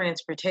have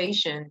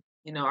transportation,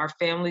 our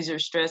families are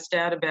stressed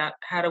out about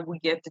how do we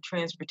get the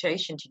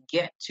transportation to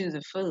get to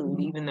the food,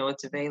 even though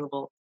it's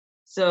available.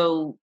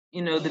 So,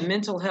 the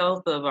mental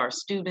health of our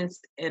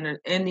students and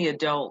the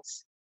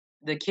adults,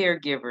 the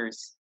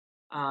caregivers,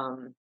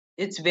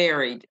 it's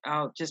varied.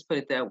 I'll just put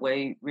it that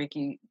way,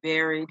 Ricky,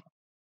 varied.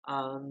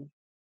 Um,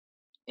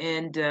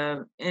 and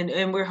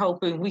we're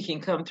hoping we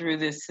can come through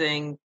this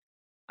thing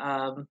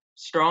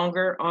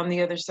stronger on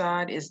the other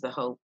side is the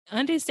hope.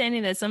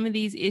 Understanding that some of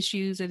these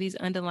issues or these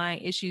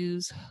underlying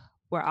issues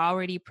were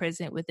already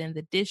present within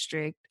the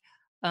district,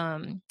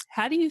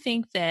 how do you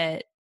think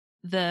that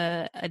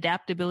the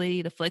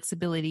adaptability, the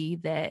flexibility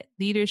that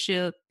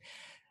leadership,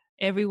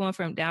 everyone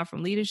from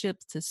leadership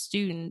to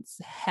students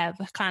have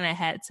kind of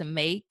had to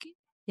make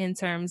in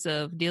terms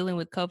of dealing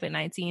with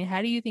COVID-19,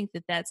 how do you think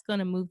that that's going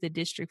to move the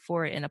district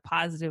forward in a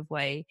positive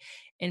way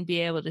and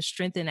be able to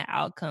strengthen the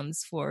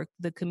outcomes for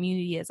the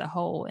community as a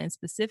whole and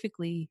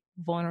specifically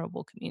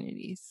vulnerable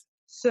communities?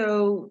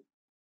 So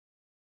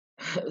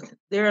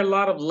there are a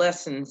lot of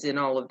lessons in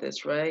all of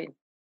this, right?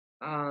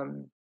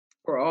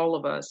 For all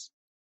of us.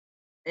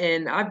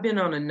 And I've been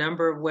on a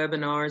number of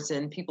webinars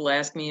and people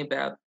ask me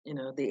about,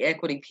 the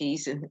equity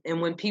piece. And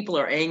when people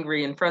are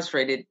angry and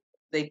frustrated,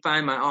 they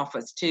find my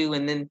office too.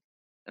 And then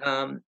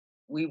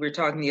we were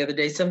talking the other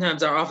day,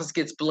 sometimes our office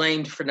gets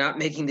blamed for not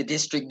making the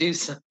district do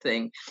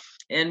something.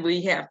 And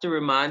we have to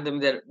remind them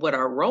that what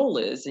our role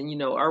is.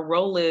 And, our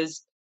role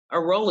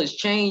has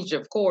changed,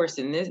 of course,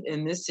 in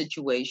this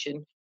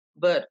situation.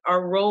 But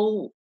our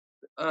role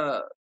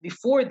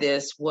before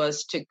this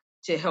was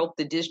to help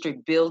the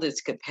district build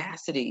its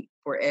capacity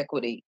for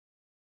equity.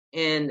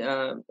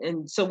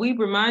 And so we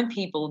remind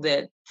people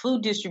that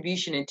food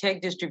distribution and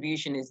tech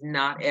distribution is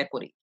not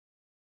equity.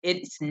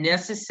 It's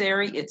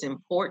necessary, it's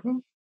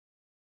important,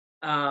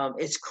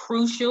 it's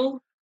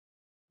crucial,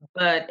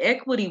 but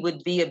equity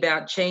would be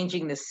about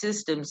changing the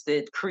systems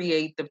that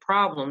create the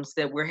problems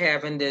that we're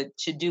having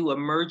to do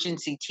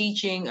emergency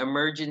teaching,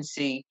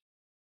 emergency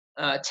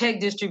tech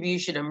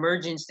distribution,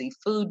 emergency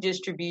food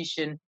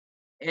distribution.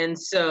 And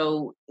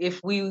so if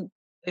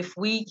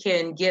we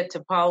can get to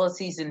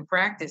policies and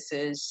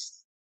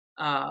practices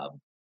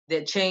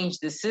that change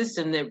the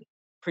system that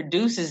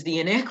produces the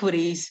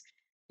inequities,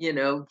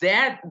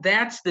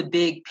 that's the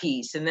big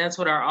piece. And that's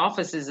what our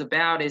office is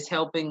about, is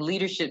helping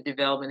leadership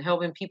development,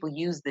 helping people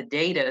use the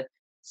data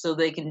so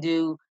they can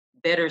do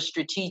better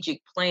strategic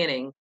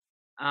planning.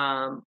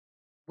 Our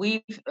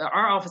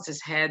office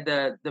has had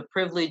the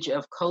privilege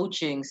of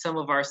coaching some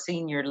of our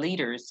senior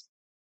leaders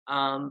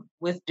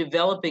with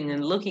developing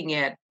and looking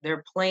at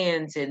their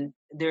plans and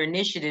their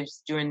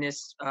initiatives during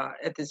this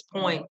at this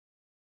point.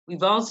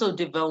 We've also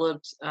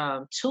developed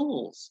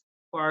tools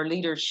for our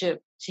leadership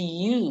to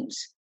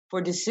use for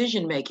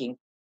decision making,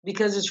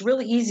 because it's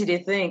really easy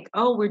to think,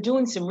 oh, we're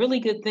doing some really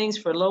good things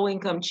for low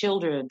income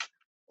children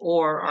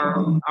or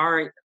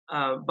our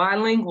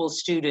bilingual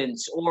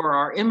students or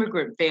our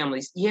immigrant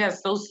families.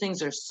 Yes, those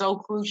things are so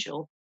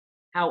crucial.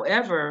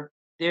 However,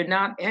 they're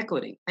not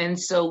equity. And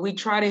so we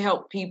try to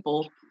help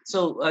people.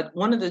 So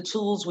one of the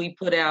tools we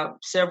put out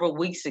several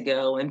weeks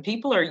ago, and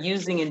people are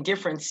using in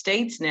different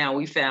states now,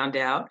 we found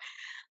out,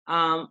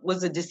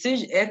 was a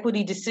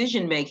equity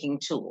decision-making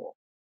tool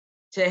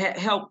to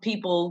help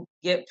people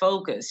get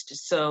focused.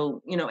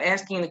 So,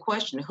 asking the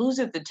question, who's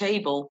at the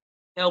table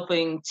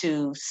helping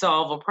to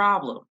solve a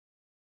problem?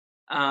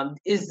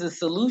 Is the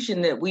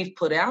solution that we've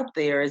put out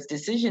there as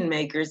decision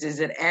makers, is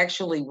it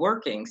actually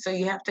working? So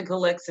you have to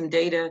collect some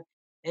data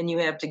and you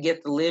have to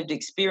get the lived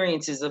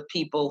experiences of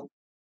people.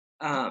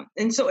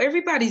 And so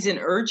everybody's in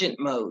urgent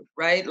mode,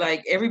 right?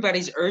 Like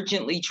everybody's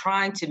urgently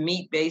trying to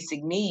meet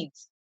basic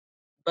needs.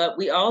 But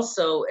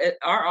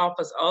our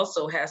office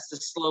also has to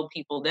slow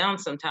people down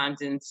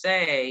sometimes and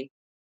say,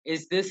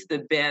 is this the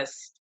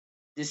best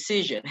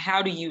decision?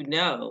 How do you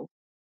know?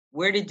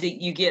 Where did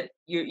you get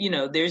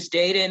there's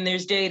data and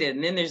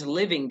then there's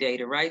living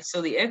data, right?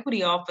 So the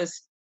equity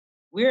office,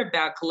 we're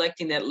about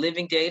collecting that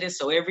living data.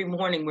 So every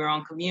morning we're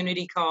on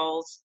community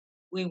calls.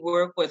 We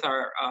work with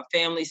our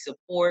family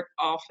support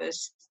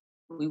office.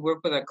 We work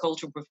with our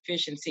cultural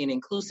proficiency and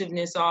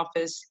inclusiveness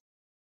office.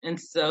 And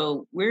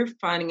so we're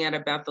finding out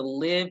about the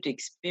lived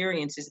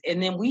experiences.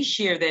 And then we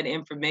share that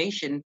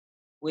information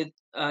with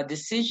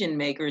decision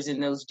makers in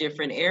those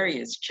different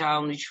areas,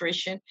 child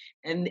nutrition.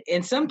 And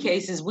in some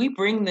cases, we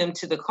bring them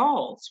to the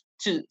calls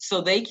so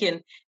they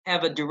can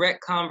have a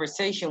direct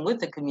conversation with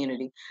the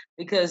community.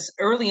 Because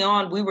early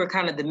on, we were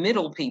kind of the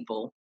middle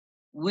people.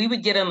 We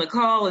would get on the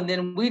call and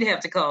then we'd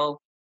have to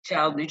call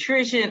child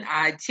nutrition,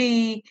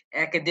 IT,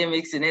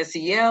 academics and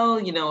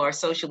SEL, our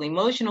social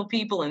emotional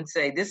people, and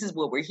say, this is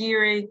what we're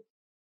hearing,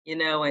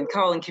 and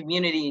calling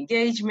community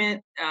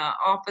engagement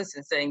office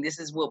and saying, this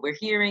is what we're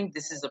hearing,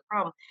 this is a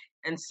problem.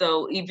 And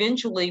so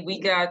eventually we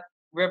got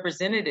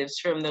representatives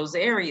from those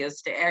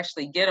areas to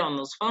actually get on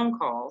those phone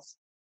calls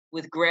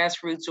with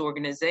grassroots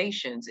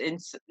organizations. And,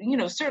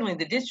 certainly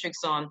the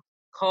district's on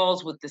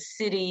calls with the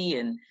city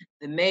and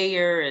the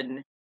mayor,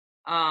 and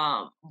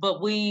but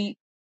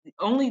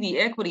only the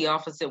equity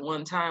office at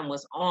one time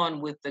was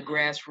on with the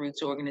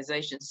grassroots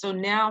organizations. So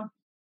now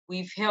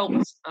we've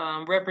helped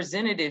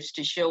representatives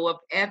to show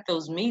up at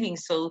those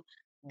meetings so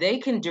they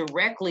can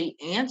directly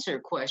answer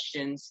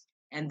questions,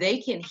 and they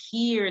can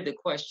hear the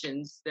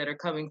questions that are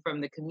coming from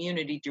the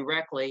community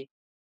directly.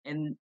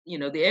 And,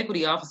 the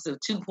equity office of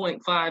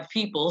 2.5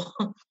 people,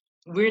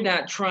 we're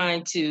not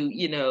trying to,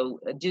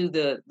 do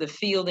the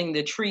fielding,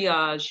 the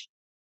triage,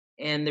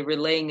 and the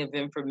relaying of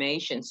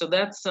information. So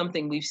that's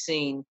something we've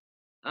seen.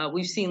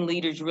 We've seen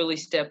leaders really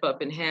step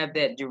up and have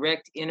that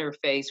direct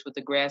interface with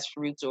the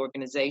grassroots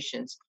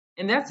organizations.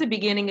 And that's the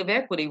beginning of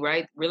equity,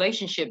 right?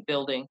 Relationship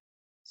building.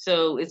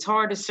 So it's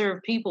hard to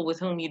serve people with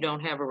whom you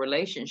don't have a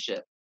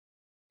relationship.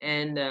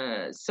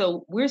 And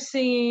so we're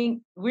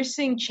seeing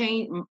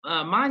change,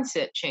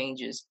 mindset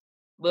changes.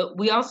 But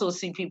we also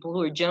see people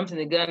who are jumping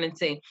the gun and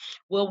saying,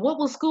 well, what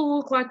will school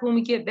look like when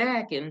we get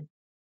back?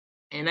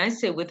 And I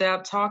said,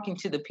 without talking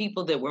to the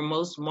people that were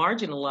most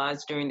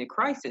marginalized during the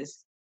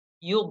crisis,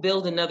 you'll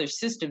build another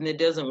system that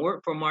doesn't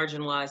work for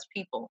marginalized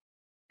people.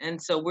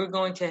 And so we're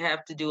going to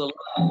have to do a lot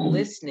of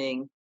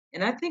listening.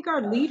 And I think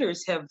our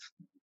leaders have,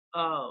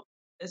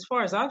 as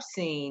far as I've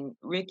seen,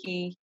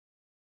 Ricky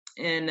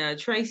and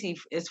Tracy,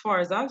 as far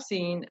as I've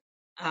seen,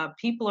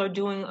 people are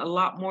doing a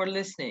lot more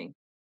listening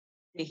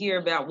to hear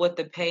about where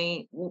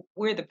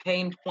the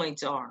pain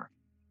points are,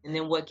 and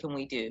then what can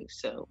we do.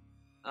 So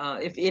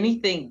if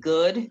anything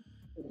good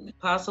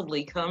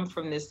possibly come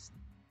from this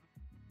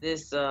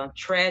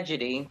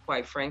tragedy,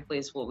 quite frankly,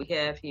 is what we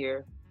have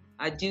here,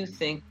 I do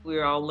think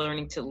we're all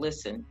learning to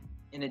listen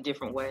in a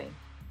different way.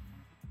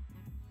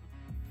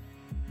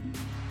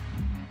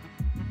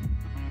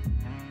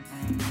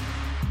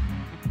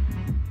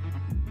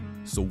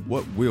 So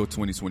what will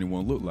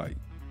 2021 look like?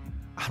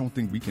 I don't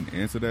think we can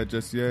answer that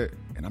just yet,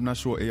 and I'm not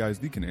sure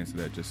AISD can answer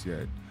that just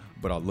yet.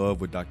 But I love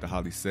what Dr.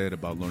 Holly said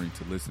about learning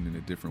to listen in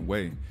a different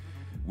way.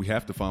 We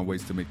have to find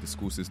ways to make the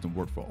school system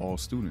work for all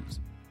students.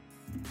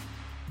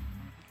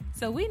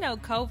 So we know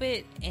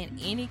COVID and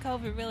any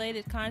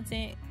COVID-related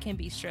content can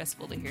be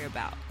stressful to hear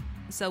about.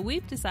 So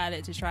we've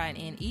decided to try and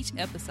end each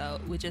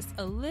episode with just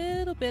a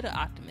little bit of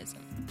optimism.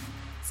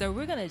 So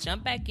we're going to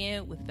jump back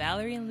in with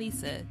Valerie and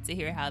Lisa to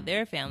hear how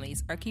their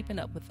families are keeping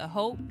up with the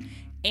hope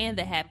and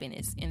the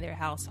happiness in their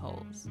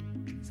households.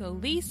 So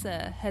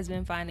Lisa has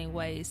been finding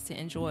ways to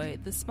enjoy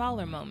the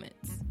smaller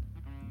moments.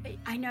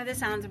 I know this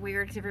sounds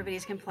weird because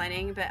everybody's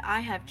complaining, but I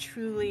have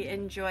truly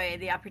enjoyed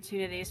the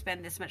opportunity to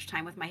spend this much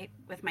time with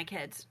my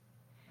kids.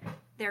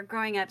 They're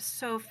growing up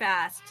so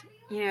fast.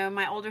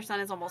 My older son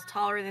is almost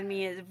taller than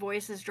me. His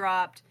voice has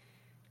dropped.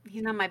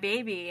 He's not my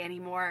baby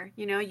anymore.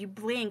 You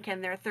blink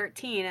and they're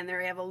 13 and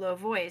they have a low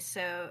voice.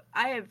 So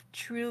I have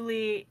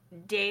truly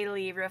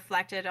daily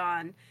reflected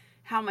on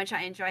how much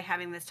I enjoy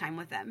having this time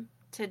with them,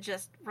 to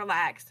just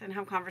relax and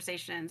have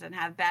conversations and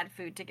have bad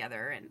food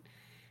together and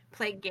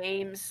play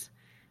games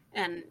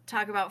and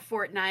talk about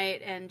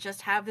Fortnite and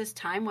just have this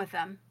time with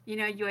them.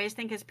 You always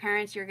think as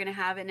parents you're going to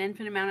have an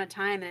infinite amount of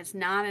time, and it's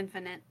not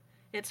infinite.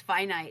 It's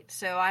finite.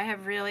 So I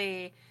have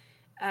really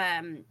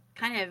kind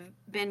of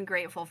been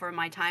grateful for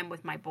my time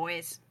with my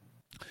boys.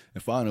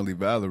 And finally,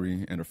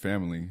 Valerie and her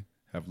family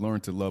have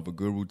learned to love a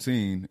good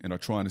routine and are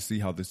trying to see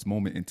how this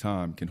moment in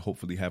time can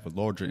hopefully have a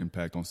larger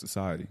impact on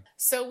society.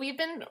 So we've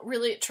been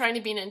really trying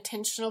to be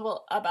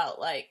intentional about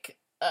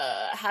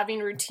having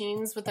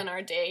routines within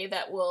our day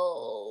that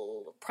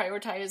will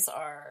prioritize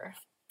our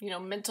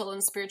mental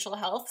and spiritual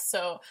health.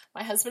 So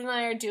my husband and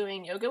I are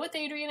doing yoga with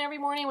Adrian every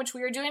morning, which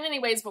we were doing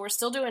anyways, but we're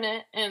still doing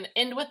it. And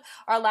end with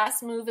our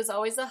last move is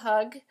always a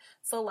hug.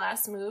 It's the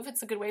last move.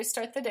 It's a good way to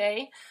start the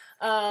day.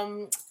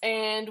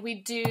 And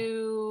we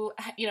do,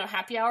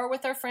 happy hour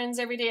with our friends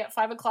every day at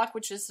 5:00,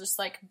 which is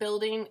just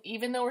building,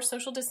 even though we're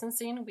social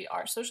distancing, we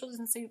are social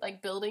distancing,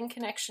 building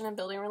connection and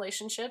building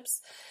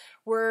relationships.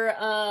 We're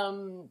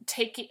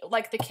taking,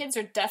 the kids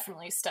are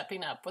definitely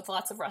stepping up with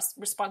lots of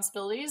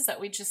responsibilities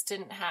that we just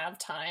didn't have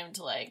time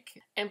to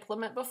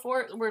implement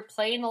before. We're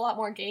playing a lot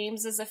more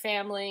games as a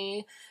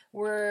family.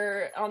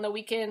 We're on the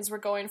weekends, we're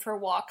going for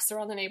walks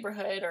around the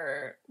neighborhood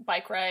or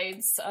bike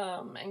rides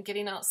and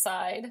getting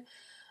outside.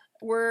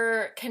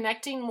 We're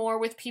connecting more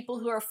with people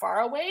who are far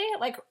away,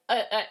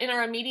 in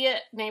our immediate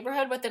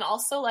neighborhood. But then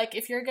also,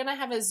 if you're going to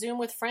have a Zoom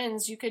with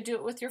friends, you could do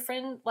it with your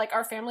friend,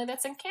 our family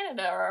that's in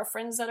Canada or our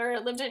friends that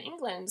lived in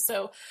England.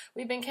 So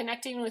we've been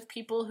connecting with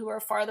people who are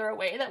farther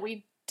away that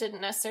we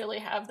didn't necessarily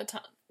have the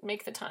time,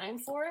 make the time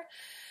for.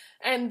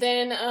 And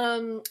then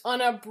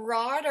on a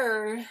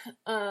broader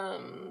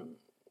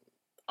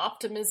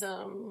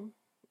optimism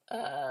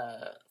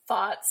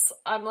thoughts,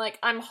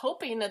 I'm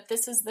hoping that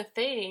this is the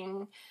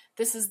thing,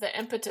 this is the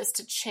impetus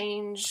to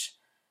change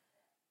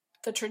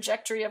the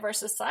trajectory of our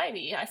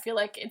society. I feel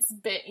like it's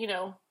been,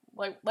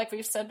 like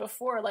we've said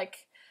before,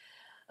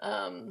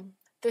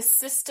 the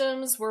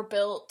systems were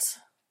built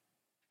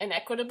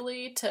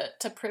inequitably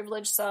to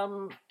privilege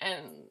some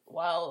and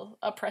while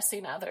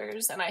oppressing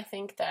others. And I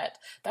think that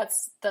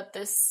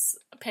this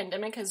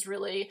pandemic has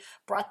really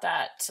brought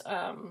that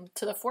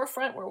to the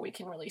forefront, where we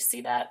can really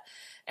see that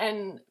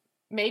and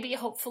maybe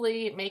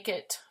hopefully make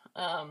it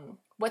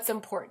what's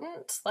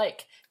important,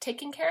 like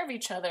taking care of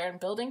each other and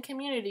building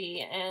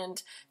community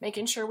and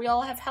making sure we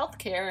all have health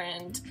care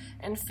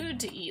and food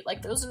to eat.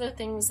 Like, those are the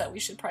things that we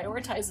should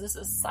prioritize as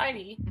a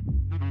society.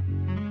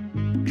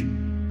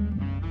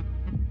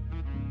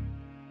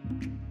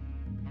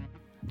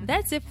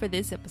 That's it for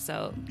this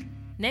episode.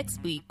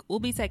 Next week, we'll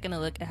be taking a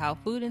look at how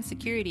food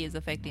insecurity is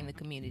affecting the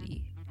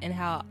community and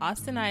how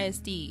Austin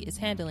ISD is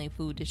handling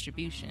food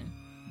distribution.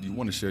 Do you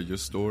want to share your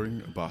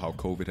story about how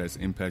COVID has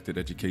impacted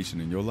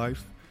education in your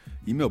life?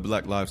 Email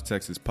Black Lives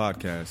Texas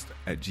podcast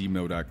at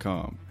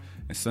gmail.com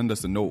and send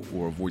us a note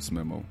or a voice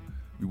memo.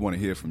 We want to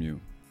hear from you.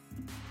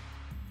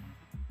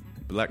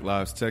 Black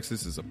Lives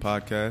Texas is a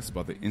podcast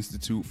by the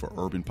Institute for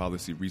Urban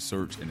Policy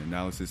Research and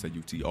Analysis at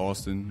UT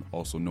Austin,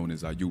 also known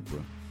as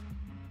IUPRA.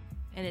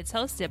 And it's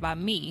hosted by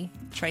me,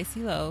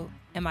 Tracy Lowe,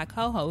 and my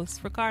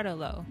co-host, Ricardo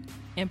Lowe,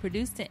 and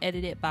produced and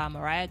edited by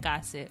Mariah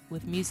Gossett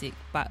with music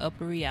by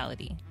Upper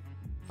Reality.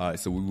 All right,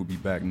 so we will be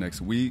back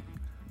next week.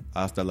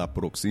 Hasta la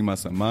próxima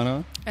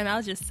semana. And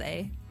I'll just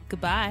say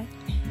goodbye.